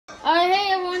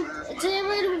Today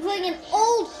we're gonna be playing an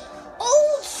old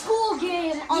school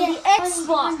game on the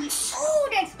Xbox.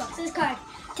 Old Xbox. This card.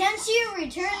 Tenchu,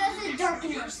 Return of the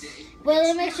Darkness. Well,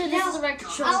 let me make sure this is the right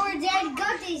control. Our dad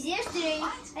got these yesterday,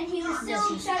 and he was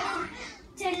so excited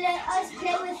to let us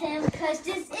play with him because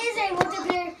this is a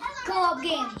multiplayer co-op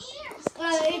game.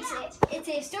 It's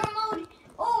a story mode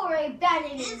or a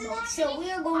batting mode. So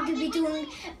we are going to be doing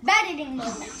batting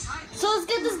mode. So let's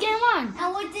get this game on.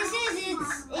 And what this is,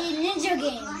 it's a ninja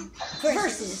game.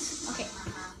 Versus. Okay.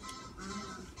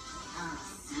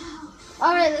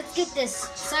 Alright, let's get this.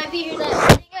 Sorry if you hear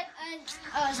that.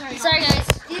 Sorry guys.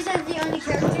 These are the only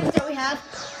characters that we have.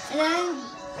 And I'm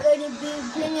going to be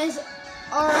playing as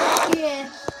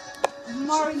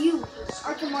Mario.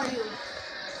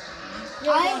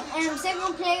 I am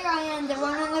second player. I am the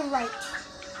one on the right.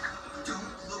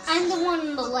 I'm the one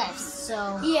on the left,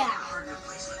 so. Yeah.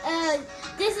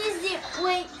 This is the,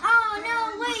 wait. Oh,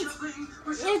 no, wait.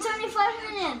 It's only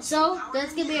 5 minutes. So,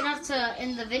 that's going to be enough to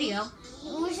end the video.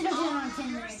 We should have done it on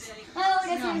 10 minutes. Oh,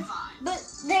 different. No. But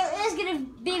there is going to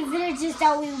be villages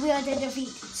that we will to defeat.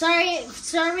 Sorry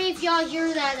if y'all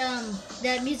hear that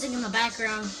that music in the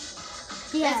background.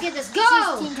 Yeah. Let's get this.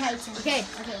 Go! Teen Titans. Okay.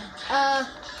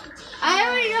 I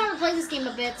already know how to play this game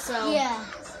a bit, so. Yeah.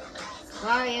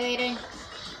 Why are you waiting?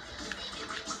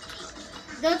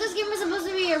 Though this game is supposed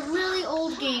to be a really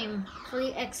old game for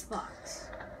the Xbox.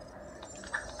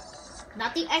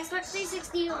 Not the Xbox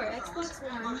 360 or Xbox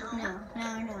One. No.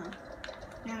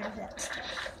 None of that stuff.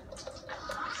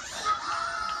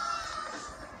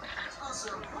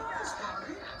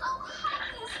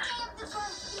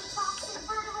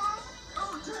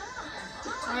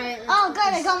 Alright. Oh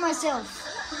god, I got myself.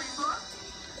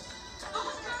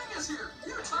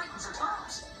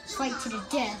 Fight to the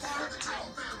death.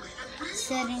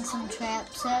 Setting some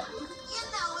traps up.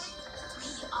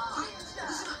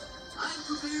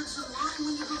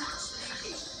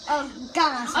 Oh,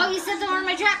 got myself. Oh, you set them on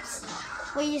my traps.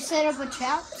 Wait, you set up a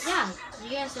trap? Yeah,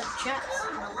 you guys have traps.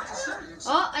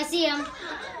 Oh, I see him.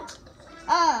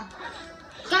 Ah.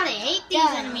 God, I hate these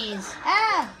enemies.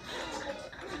 Ah.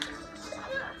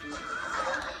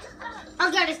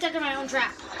 Oh god, I stuck in my own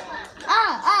trap.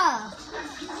 Ah.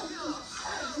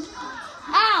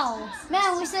 Ow.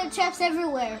 Man, we set traps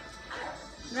everywhere.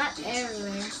 Not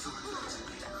everywhere.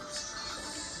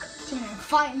 Come here,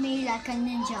 fight me like a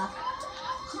ninja.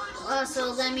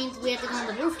 So that means we have to go on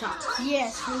the rooftops.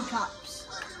 Yes, rooftops.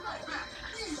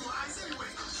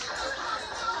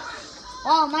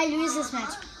 Oh, I might lose this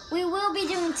match. We will be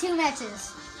doing 2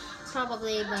 matches.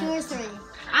 Probably, but 2 or 3.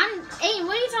 Hey,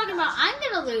 what are you talking about? I'm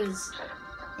gonna lose.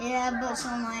 Yeah, but so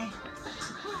am I.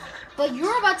 But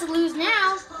you're about to lose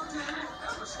now.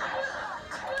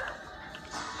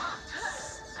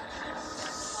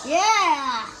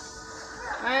 Yeah.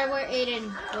 Alright, where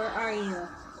Aiden? Where are you?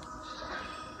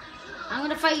 I'm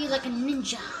gonna fight you like a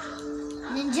ninja.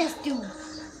 Ninjas do.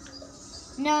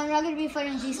 No, I'm not gonna be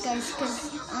fighting these guys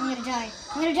because I'm gonna die.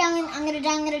 I'm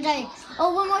gonna die.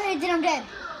 Oh, one more hit, then I'm dead.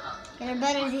 Get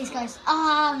better than these guys.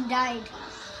 Ah, I'm died.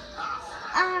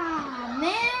 Ah,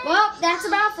 man. Well, that's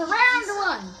about for round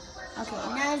 1. Okay,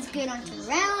 now let's get on to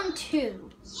round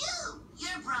 2.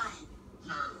 You're Brian.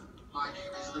 No, my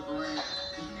name is the Brian.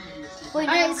 Wait,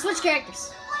 alright, switch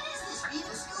characters. What is this,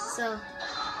 Beaver School? So,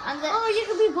 oh, you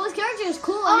can be both characters.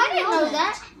 Cool. Oh, I didn't know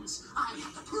that. I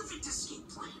have the perfect escape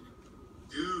plan.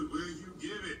 Dude, will you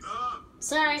give it up?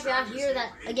 Sorry if y'all hear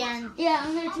that again. Yeah,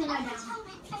 I'm gonna turn that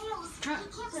down.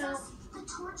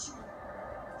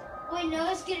 Wait, no,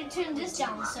 let's turn this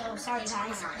down. So sorry,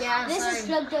 guys. Yeah, this sorry. is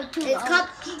plugged up too. It's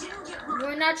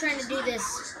we're not trying to do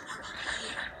this.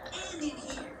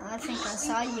 I think I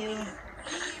saw you.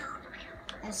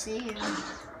 I see you.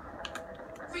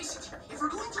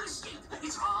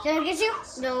 Did I get you?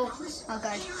 No. Oh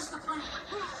god.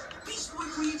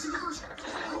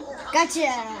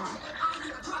 Gotcha.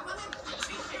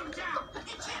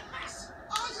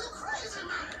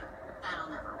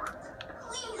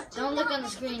 Don't look on the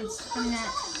screens. I'm not.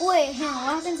 Wait, hang on.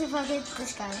 What happens if I get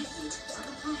this guy?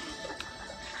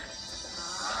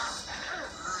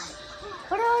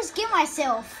 What do I always get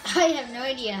myself? I have no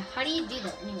idea. How do you do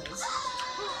that anyways?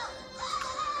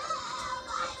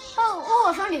 Oh,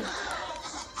 I found you.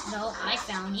 No, I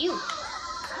found you.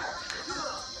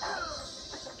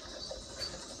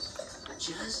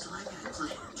 Just like I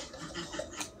planned.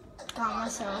 Got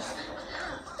myself.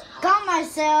 Got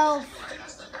myself.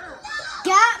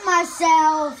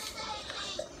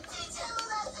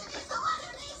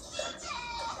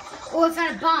 Oh, I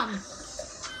found a bomb.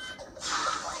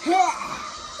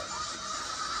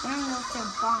 I don't know if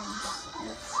they're bombs.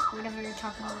 It's whatever you're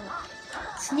talking about.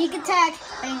 Sneak attack.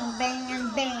 Bang, bang, and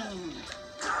bang.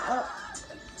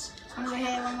 One more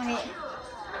hit, one more hit.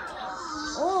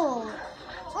 Oh.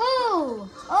 Oh.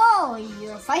 Oh,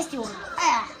 you're a feisty one.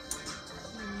 Ah.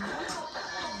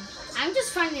 I'm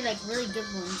just finding like really good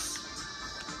ones.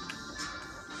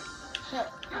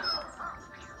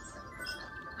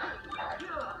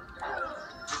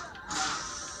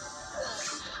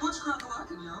 What's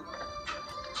crackalacking, yo?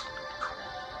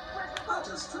 I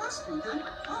just stress speaking.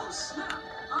 Oh, snap.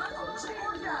 I thought it was a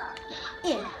board game.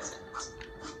 Yeah.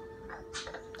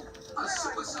 A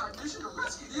suicide mission to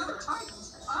rescue the other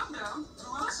Titans. I'm down.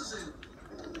 Who else is in?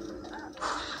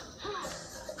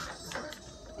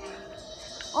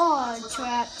 Oh,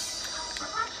 trapped.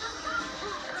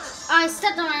 I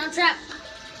stepped on my own trap.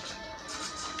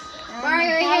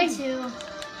 Mario, I'm right about here. to.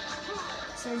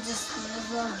 So just might as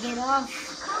well get off.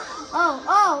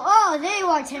 Oh, there you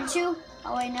are, Tenchu.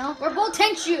 Oh, wait, no. We're both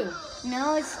Tenchu.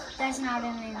 No, that's not it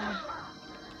anymore.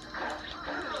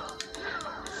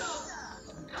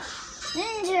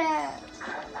 Ninja!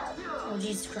 Oh,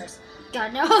 Jesus Christ.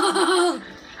 God, no. I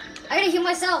gotta heal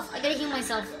myself.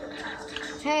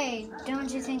 Hey, don't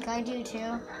you think I do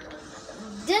too?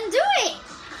 Then do it.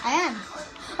 I am.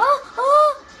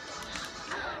 Oh!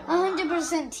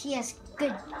 100% yes,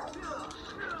 good.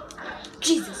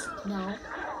 Jesus. No.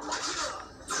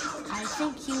 I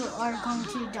think you are going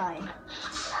to die.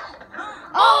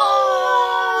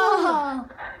 Oh!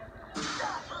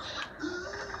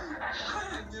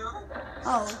 Hey, yo.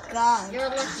 Oh, God. You're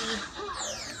lucky.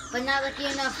 But not lucky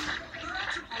enough.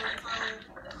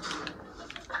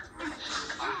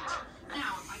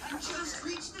 Now, if I can just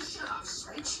reach the shut-off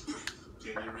switch.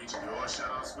 Can you reach your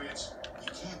shut-off switch?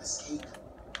 You can't escape.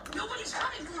 Nobody's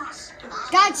coming for us.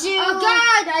 Got you! Oh,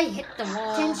 God. I hit the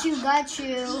wall. Tenchu got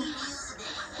you.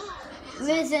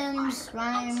 Rhythms,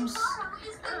 rhymes. Tomorrow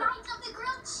is the night of the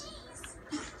grilled cheese.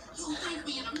 You'll thank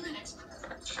me in a minute.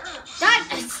 God,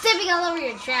 I'm stepping all over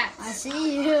your trap. I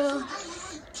see you.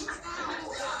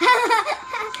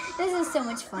 This is so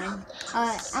much fun.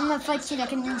 I'm gonna fight you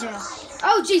like a ninja.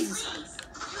 Oh, Jesus.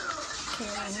 Okay,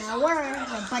 now where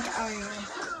the butt are you?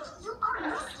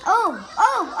 Oh,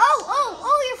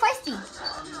 you're feisty.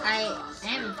 I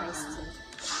am feisty.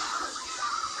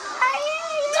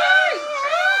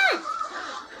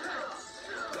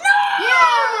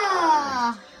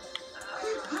 Yeah!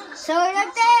 So we're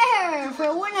up there for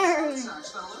winners. Thanks,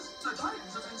 fellas. The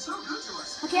Titans have been so good to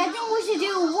us. Okay, I think we should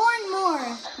do one more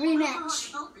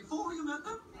rematch. Felt before you met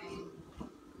them?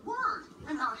 Word.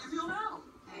 And how do you feel now?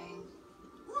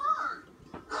 Word.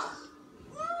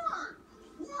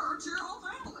 Word to your whole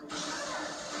family.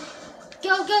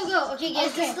 Go. Okay,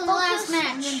 guys, this is the last focus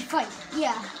and match. then fight.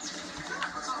 Yeah.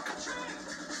 Let's off the chain.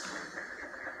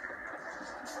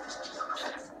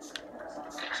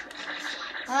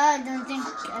 I don't think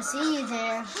I see you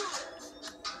there.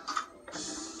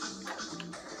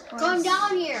 Come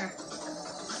down here.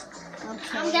 Okay.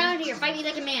 Come down here. Fight me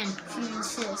like a man. If you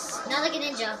insist. Not like a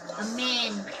ninja. A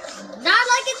man. Not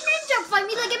like a ninja. Fight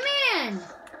me like a man.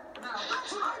 Now,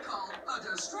 that's what I call a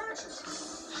distraction.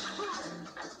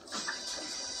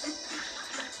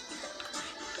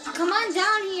 Come on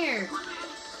down here.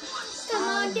 Come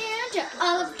on down to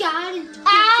Olive Garden.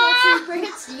 Ah! Super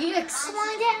hits sticks. Come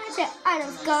on down to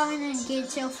Olive Garden and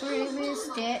get your favorite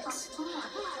sticks.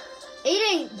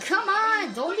 Aiden, come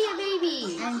on. Don't be a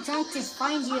baby. I'm trying to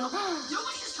find you.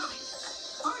 Nobody's coming.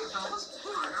 Hi, fellas.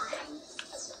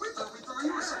 We thought we threw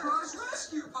you a surprise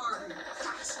rescue party.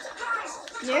 Guys,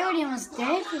 You're already almost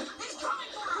dead. he's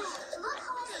coming for us.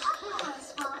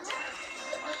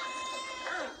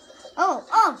 Oh.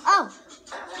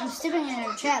 I'm stepping in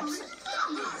her traps.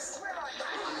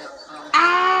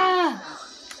 Ah!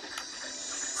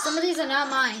 Some of these are not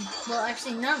mine. Well,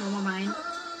 actually, none of them are mine.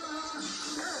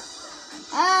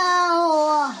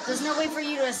 Ow! There's no way for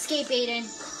you to escape, Aiden.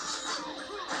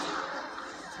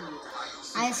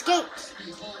 I escaped.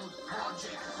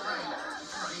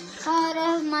 Out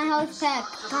of my health pack.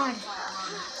 God.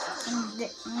 I'm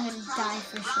gonna die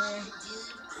for sure.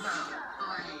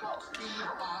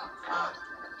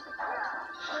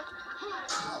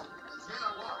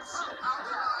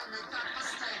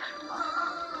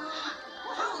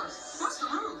 What's the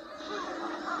move?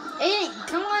 Aiden,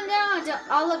 come on down to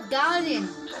Olive Garden.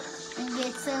 And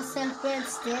get some separate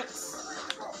sticks.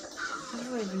 You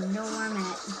don't even know where I'm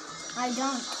at. I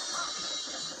don't.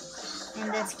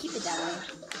 And let's keep it that way.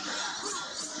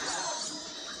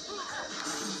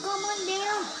 Come on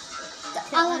down. The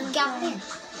Olive Garden.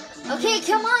 Okay,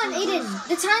 come on, Aiden.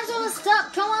 The time's almost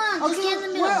up. Come on. Just Okay, get in the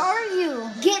middle. where are you?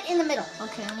 Get in the middle.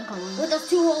 Okay, I'm going. With those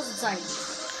 2 holes inside.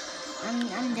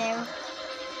 I'm there.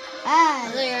 Ah,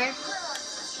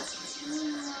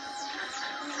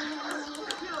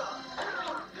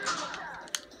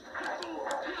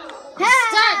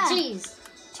 Jeez.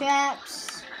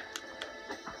 Traps.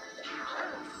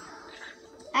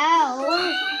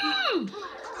 Ow.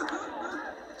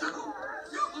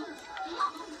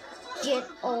 Get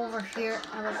over here.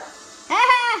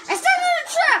 Ah! I started a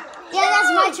trap! Yeah,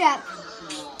 that's my trap.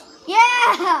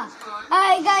 Yeah!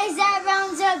 Alright guys, that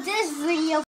rounds up this video.